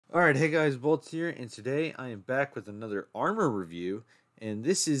Alright, hey guys, Bolts here, and today I am back with another armor review, and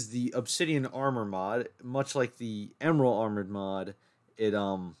this is the Obsidian Armor mod. Much like the Emerald Armored mod, it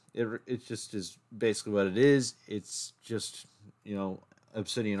just is basically what it is. It's just,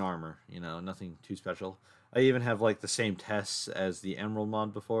 Obsidian armor, nothing too special. I even have like the same tests as the Emerald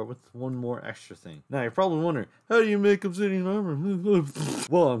mod before with one more extra thing. Now you're probably wondering, how do you make Obsidian armor?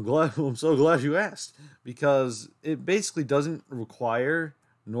 Well, I'm so glad you asked, because it basically doesn't require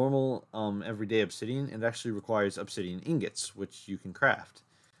normal everyday obsidian. It actually requires obsidian ingots, which you can craft.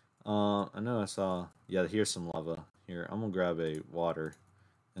 I know I saw, yeah, here's some lava. Here, I'm gonna grab a water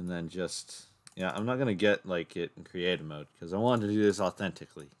and then just, yeah, I'm not gonna get like it in creative mode because I wanted to do this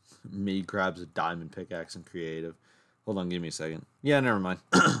authentically. Me grabs a diamond pickaxe in creative. Hold on, give me a second. Yeah, never mind.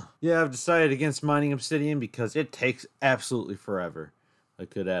 Yeah, I've decided against mining obsidian because it takes absolutely forever. I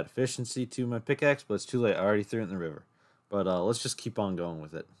could add efficiency to my pickaxe, but it's too late. I already threw it in the river. But let's just keep on going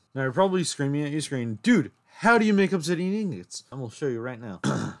with it. Now you're probably screaming at your screen, dude, how do you make obsidian ingots? I'm gonna show you right now.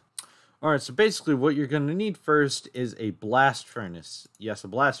 Alright, so basically what you're gonna need first is a blast furnace. Yes, a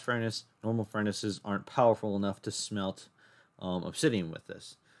blast furnace. Normal furnaces aren't powerful enough to smelt obsidian with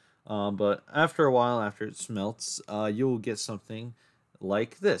this. But after a while, after it smelts, you'll get something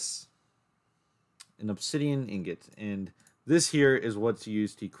like this. An obsidian ingot. And this here is what's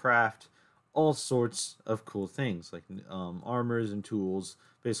used to craft all sorts of cool things, like armors and tools,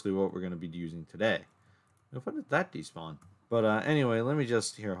 basically what we're going to be using today. What did that despawn? But anyway, let me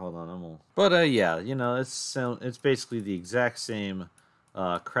just, here, hold on, yeah, it's basically the exact same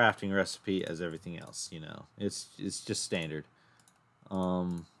crafting recipe as everything else, it's just standard.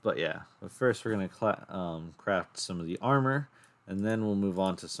 But yeah, but first we're going to craft some of the armor, and then we'll move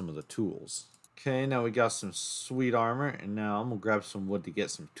on to some of the tools. Okay, now we got some sweet armor, and now I'm going to grab some wood to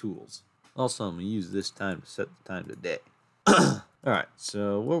get some tools. Also, I'm going to use this time to set the time today. Alright,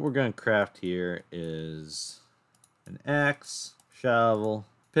 so what we're going to craft here is an axe, shovel,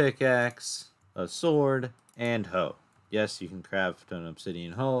 pickaxe, a sword, and hoe. Yes, you can craft an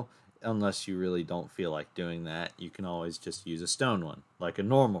obsidian hoe, unless you really don't feel like doing that. You can always just use a stone one, like a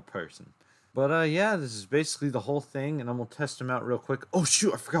normal person. But yeah, this is basically the whole thing, and I'm going to test them out real quick. Oh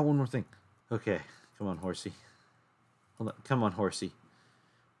shoot, I forgot one more thing. Okay, come on, horsey. Hold on, come on, horsey.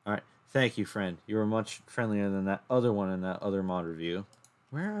 Alright, thank you, friend. You were much friendlier than that other one in that other mod review.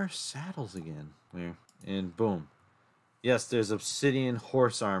 Where are saddles again? Where? And boom. Yes, there's obsidian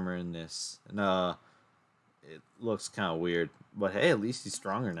horse armor in this. And it looks kind of weird. But hey, at least he's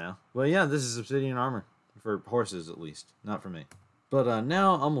stronger now. Well, yeah, this is obsidian armor. For horses, at least. Not for me. But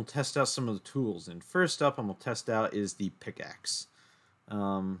now I'm going to test out some of the tools. And first up I'm going to test out is the pickaxe.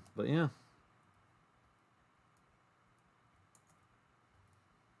 But yeah.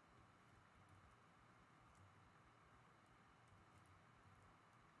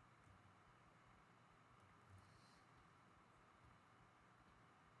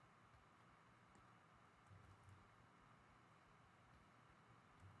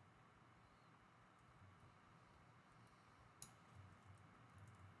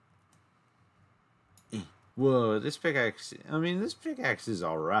 Whoa, this pickaxe, this pickaxe is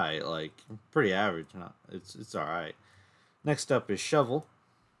alright, like, pretty average, it's alright. Next up is shovel.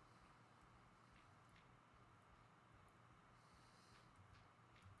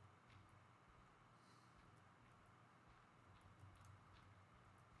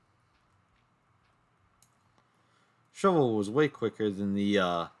 Shovel was way quicker than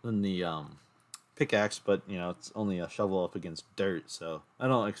the pickaxe, but, it's only a shovel up against dirt, so I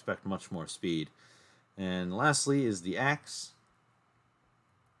don't expect much more speed. And lastly is the axe.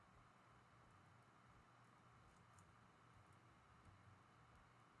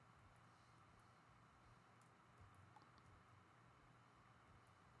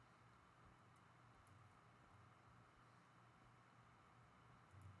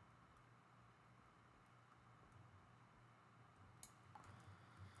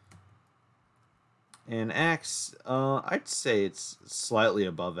 And axe, I'd say it's slightly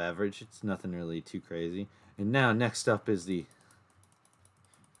above average. It's nothing really too crazy. And now, next up is the...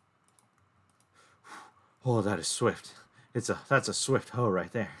 Oh, that is swift. That's a swift hoe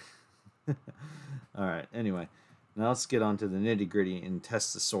right there. Alright, anyway. Now let's get on to the nitty-gritty and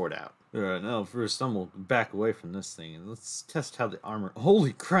test the sword out. Alright, now first I'm going to back away from this thing. And let's test how the armor...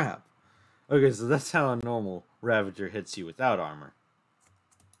 Holy crap! Okay, so that's how a normal Ravager hits you without armor.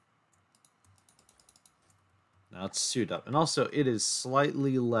 Now let's suit up. And also, it is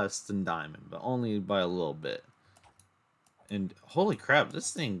slightly less than diamond, but only by a little bit. And holy crap,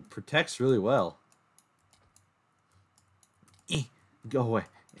 this thing protects really well. Go away.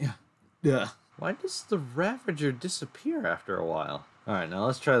 Yeah. Why does the Ravager disappear after a while? Alright, now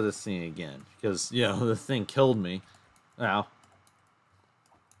let's try this thing again. Because, you know, the thing killed me. Ow.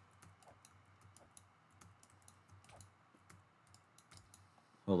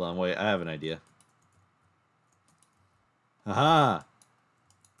 Hold on, wait, I have an idea. Aha!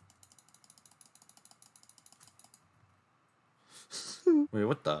 Wait,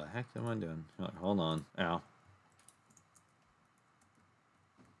 what the heck am I doing? Hold on. Ow.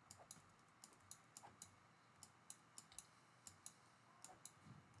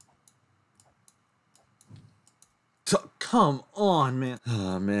 Come on, man.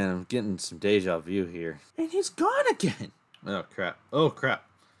 Oh, man, I'm getting some deja vu here. And he's gone again. Oh, crap. Oh, crap.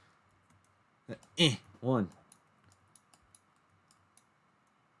 One.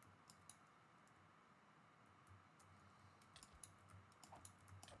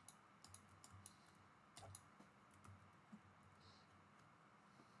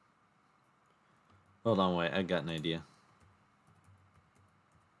 Hold on, wait, I got an idea.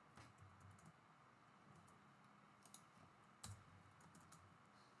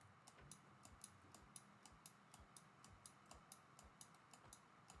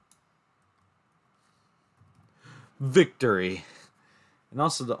 Victory. And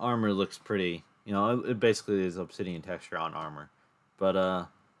also the armor looks pretty, you know, it basically is obsidian texture on armor. But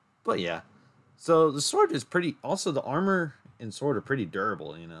yeah. So the sword is pretty, also the armor and sword are pretty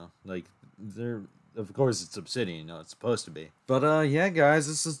durable, you know. Like they're, of course it's obsidian, you know, it's supposed to be. But yeah guys,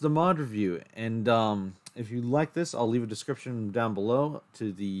 this is the mod review. And if you like this, I'll leave a description down below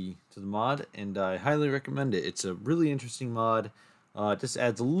to the mod, and I highly recommend it. It's a really interesting mod. It just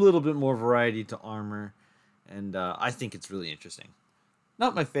adds a little bit more variety to armor. And I think it's really interesting.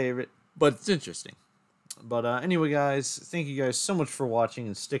 Not my favorite, but it's interesting. But anyway, guys, thank you guys so much for watching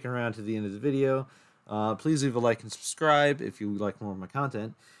and sticking around to the end of the video. Please leave a like and subscribe if you like more of my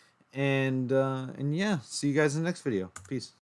content. And yeah, see you guys in the next video. Peace.